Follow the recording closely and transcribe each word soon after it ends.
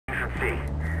see.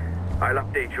 I'll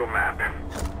update your map.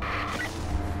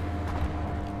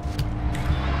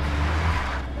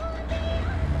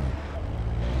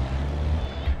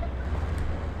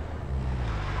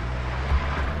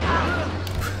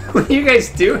 What are you guys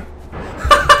doing?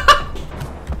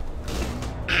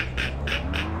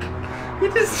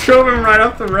 You just drove him right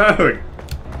off the road.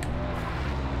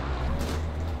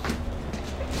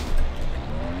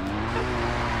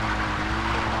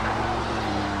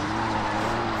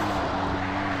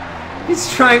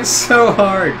 He's trying so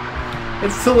hard.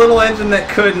 It's the little engine that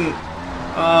couldn't.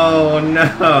 Oh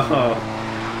no.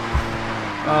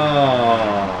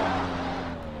 Oh.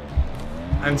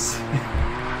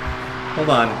 Hold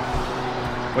on.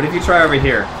 What if you try over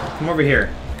here? Come over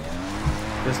here.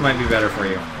 This might be better for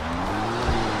you.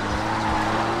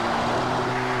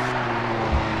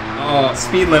 Oh,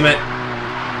 speed limit.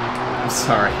 I'm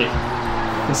sorry.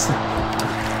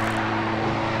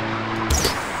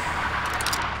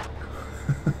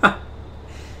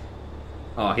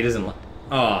 Oh, he doesn't.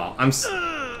 Oh,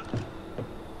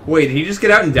 Wait, did he just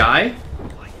get out and die?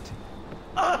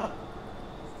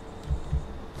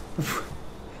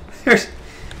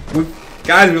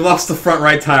 Guys, we lost the front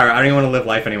right tire. I don't even want to live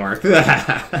life anymore.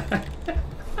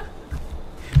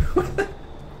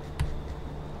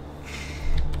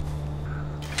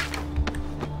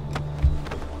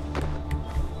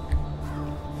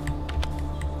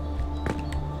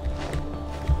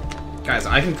 Guys,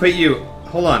 I can put you...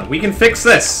 Hold on, we can fix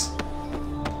this!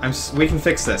 We can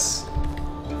fix this.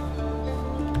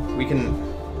 We can...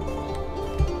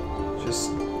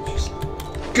 Just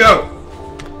go!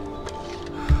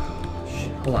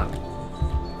 Shit, hold on.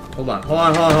 Hold on.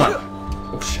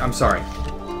 Oh, I'm sorry.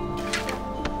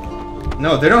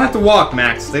 No, they don't have to walk,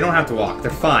 Max. They don't have to walk.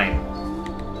 They're fine.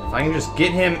 If I can just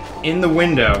get him in the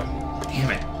window...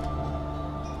 Damn it.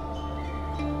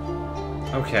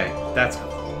 Okay, that's...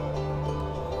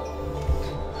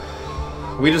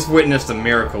 We just witnessed a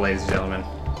miracle, ladies and gentlemen.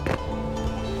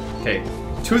 Okay,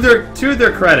 to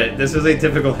their credit, this is a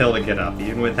difficult hill to get up,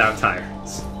 even without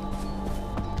tires.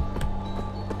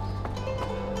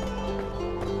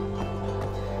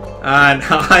 And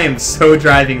I am so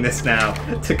driving this now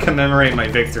to commemorate my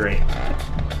victory.